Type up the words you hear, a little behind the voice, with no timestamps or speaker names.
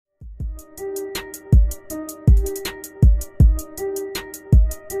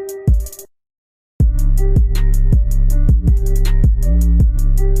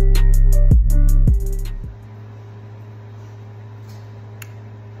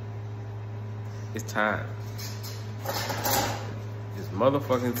It's time. It's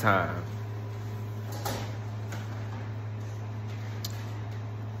motherfucking time.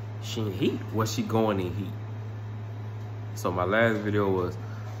 She in heat. What's she going in heat? So my last video was,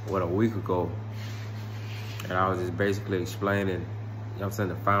 a week ago. And I was just basically explaining, you know what I'm saying,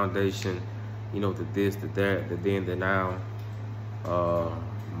 the foundation, you know, the this, the that, the then, the now.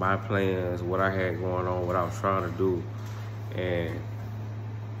 My plans, what I had going on, what I was trying to do. And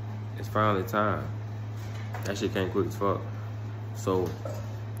it's finally time. That shit came quick as fuck. So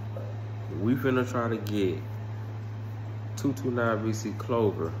we finna try to get 229 BC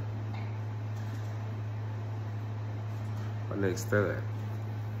Clover. My next stud.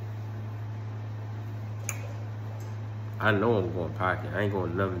 I know I'm going pocket. I ain't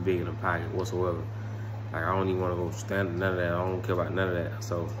going nothing bigger than pocket whatsoever. Like, I don't even want to go standard, none of that. I don't care about none of that.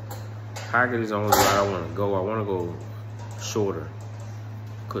 So pocket is the only way I want to go. I want to go shorter.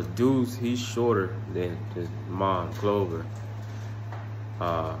 Cause dudes, he's shorter than his mom, Clover.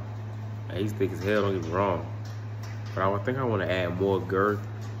 And he's thick as hell, don't get me wrong. But I think I want to add more girth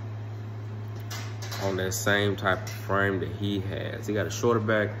on that same type of frame that he has. He got a shorter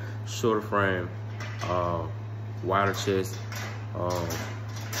back, shorter frame, wider chest,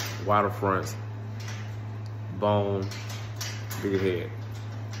 wider fronts, bone, bigger head.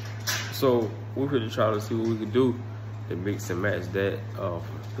 So we're gonna try to see what we can do to mix and match that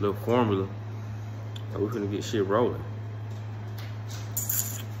little formula, and we're gonna get shit rolling.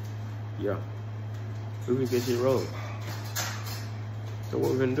 Yeah, we're gonna get shit rolling. So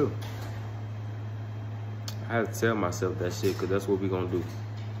what we're gonna do? I had to tell myself that shit, cause that's what we're gonna do.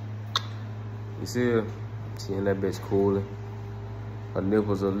 You see her? Seeing that bitch cooling. Her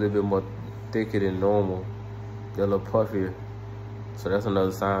nipples are a little bit more thicker than normal. They're a little puffier. So that's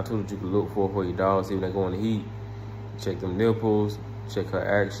another sign too that you can look for your dog, see when they go in the heat. Check them nipples, check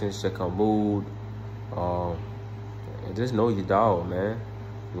her actions, check her mood. And just know your dog, man.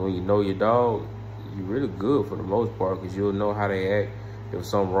 When you know your dog, you're really good for the most part, because you'll know how they act. If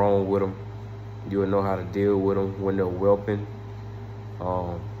something wrong with them, you'll know how to deal with them when they're whelping.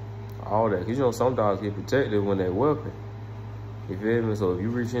 All that. Because, you know, some dogs get protected when they're whelping. You feel me? So if you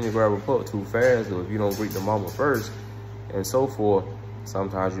reach in and grab a pup too fast, or if you don't greet the mama first, and so forth,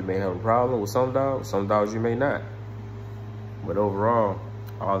 sometimes you may have a problem with some dogs you may not. But overall,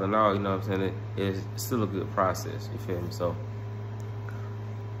 all in all, you know what I'm saying, it's still a good process, you feel me? So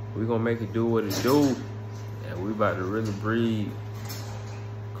we're gonna make it do what it do, and we about to really breed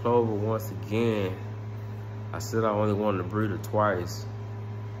Clover once again. I said I only wanted to breed her twice.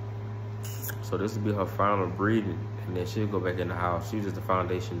 So this will be her final breeding, and then she'll go back in the house. She's just a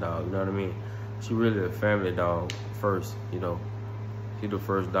foundation dog, you know what I mean? She really a family dog first, you know. She's the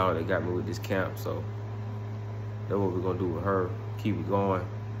first dog that got me with this camp, so that's what we're gonna do with her, keep it going.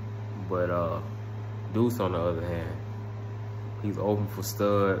 But Deuce, on the other hand, he's open for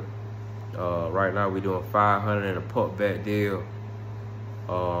stud. Right now we're doing 500 and a pup back deal.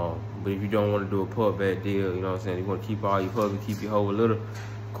 But if you don't want to do a pup back deal, you know what I'm saying, you want to keep all your puppies, keep your hoe a little,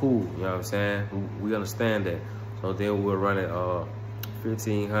 cool, you know what I'm saying? We understand that. So then we'll run it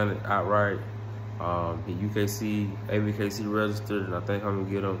 1,500 outright. The UKC, ABKC registered, and I think I'm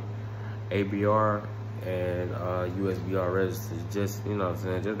gonna get them ABR and USBR registered, just, you know what I'm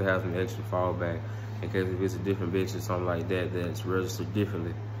saying, just to have some extra fallback in case if it's a different bitch or something like that that's registered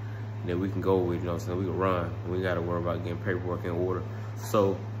differently, then we can go with, you know what I'm saying, we can run. We ain't gotta worry about getting paperwork in order.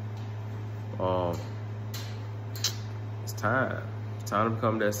 So it's time. It's time to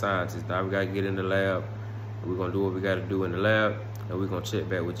become that scientist. Now we gotta get in the lab. We're gonna do what we gotta do in the lab, and we're gonna check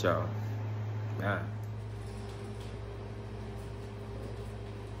back with y'all. Nah.